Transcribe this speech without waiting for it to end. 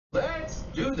Let's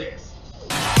do this.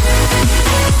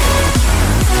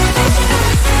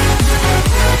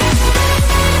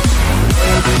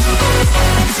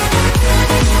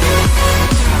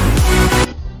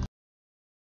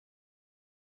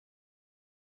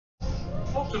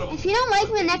 If you don't like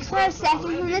the next 5 seconds,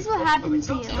 then this will happen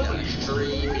to you.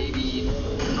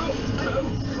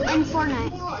 In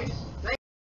Fortnite.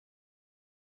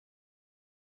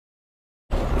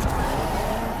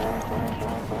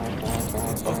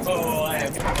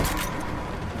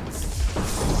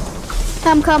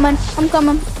 I'm coming.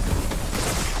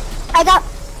 I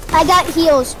got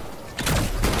heals.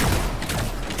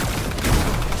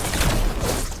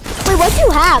 Wait, what do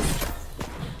you have?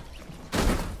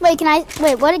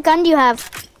 Wait, what gun do you have?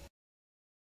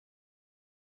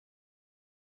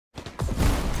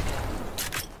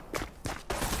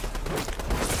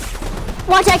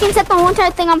 Watch, I can set the whole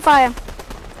entire thing on fire.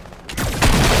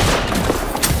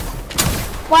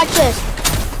 Watch this.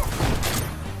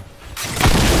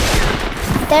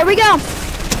 There we go.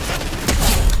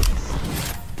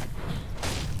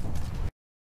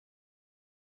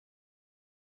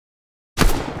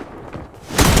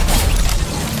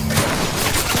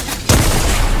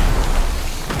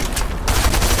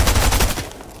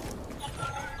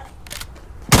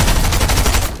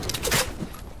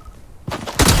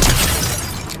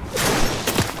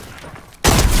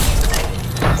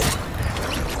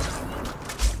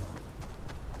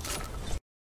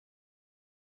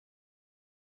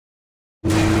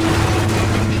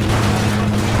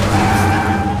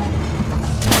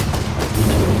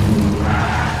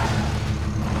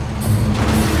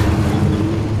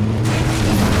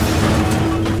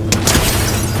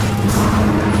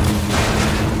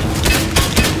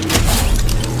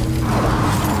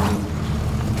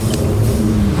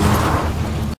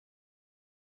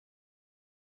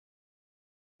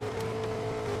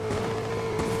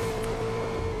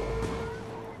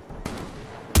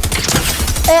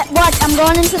 Watch, I'm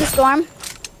going into the storm,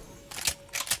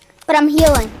 but I'm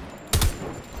healing.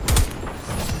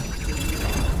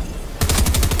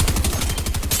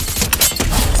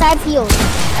 So I've healed.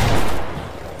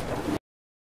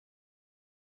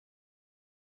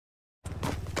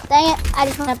 Dang it, I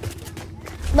just went up.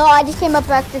 No, I just came up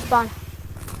back to spawn.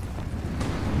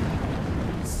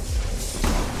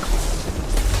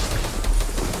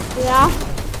 Yeah.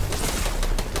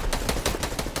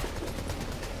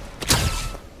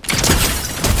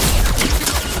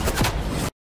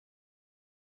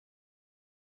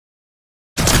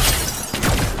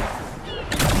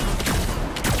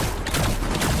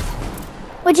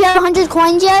 Would you have 100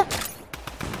 coins yet?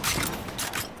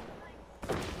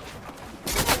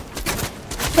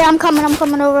 Yeah, I'm coming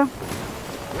over.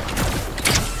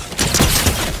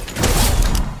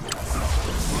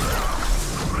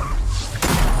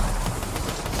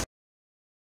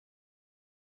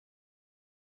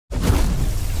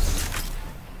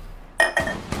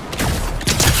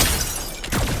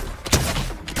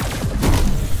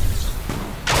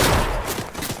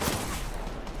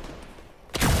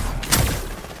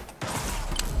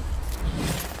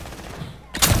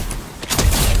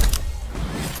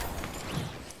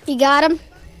 You got him?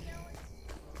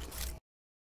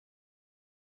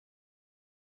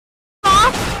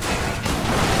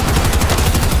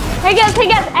 Hey guys,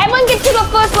 everyone get to the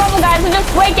first level, guys, and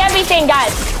just break everything,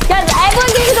 guys. Guys, everyone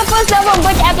get to the first level and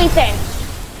break everything.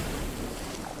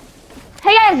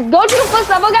 Hey guys, go to the first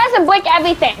level, guys, and break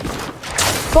everything.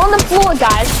 Go on the floor,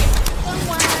 guys.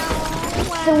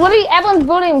 So literally everyone's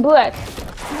building brick.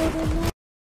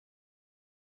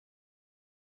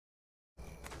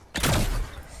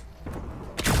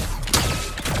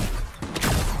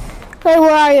 Hey,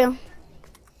 where are you?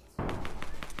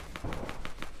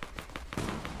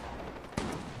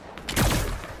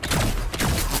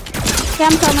 Okay,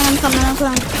 I'm coming.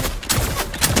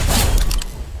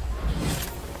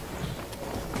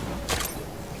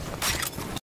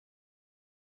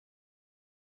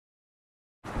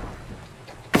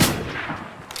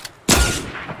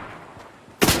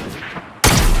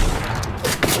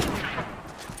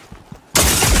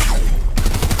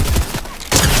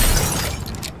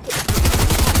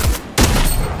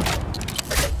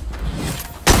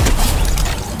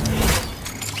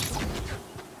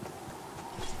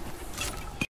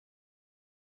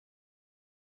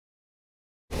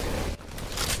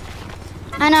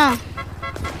 I know.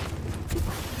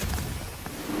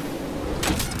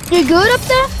 You good up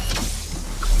there?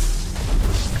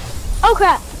 Oh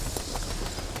crap.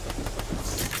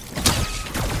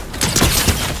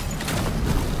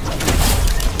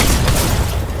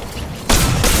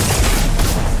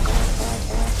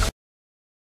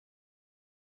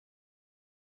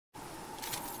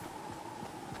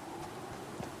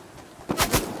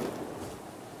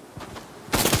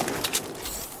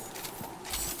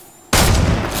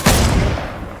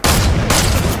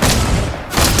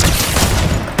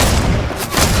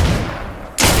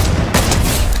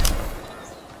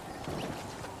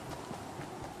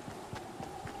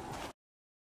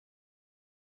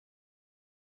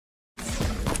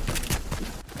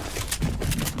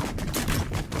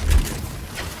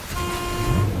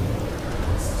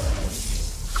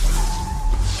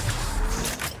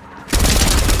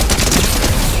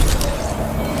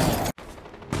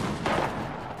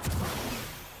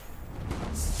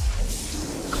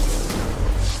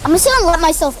 I'm just gonna let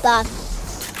myself die.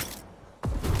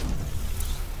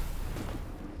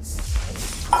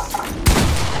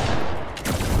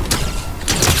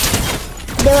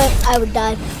 Do it, I would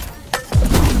die.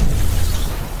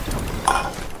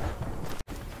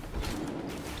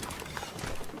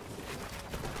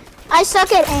 I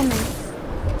suck at aiming.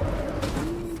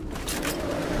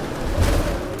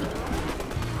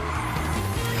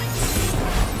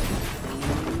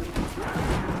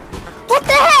 What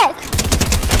the heck?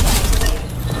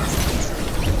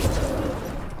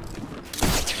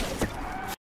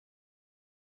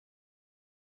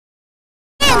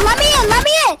 Let me in, let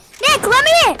me in. Nick, let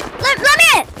me in. Let me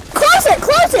in. Close it,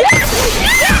 close it.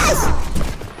 Yes!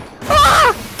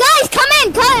 Oh, guys, come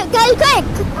in. Guys.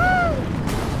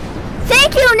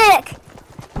 Thank you, Nick.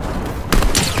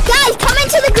 Guys, come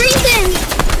into the green thing.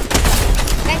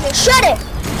 Shut it.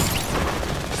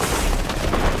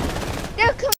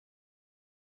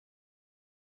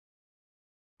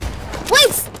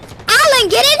 Wait, Alan,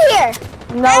 get in here.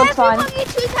 No, it's fine. Get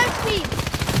 2 times speed.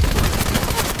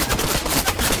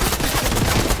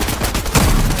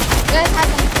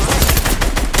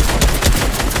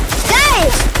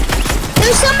 Guys,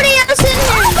 there's somebody else in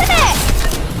here.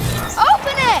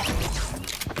 Open it!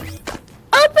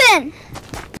 Open.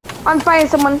 I'm fighting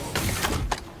someone.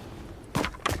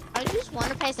 I just want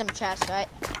to pay some chest, right?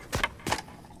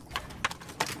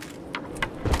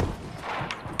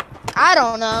 I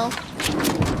don't know.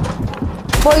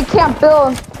 Boy, you can't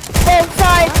build.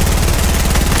 Inside.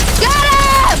 Got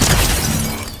him!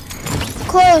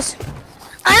 Close.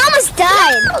 I almost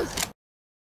died.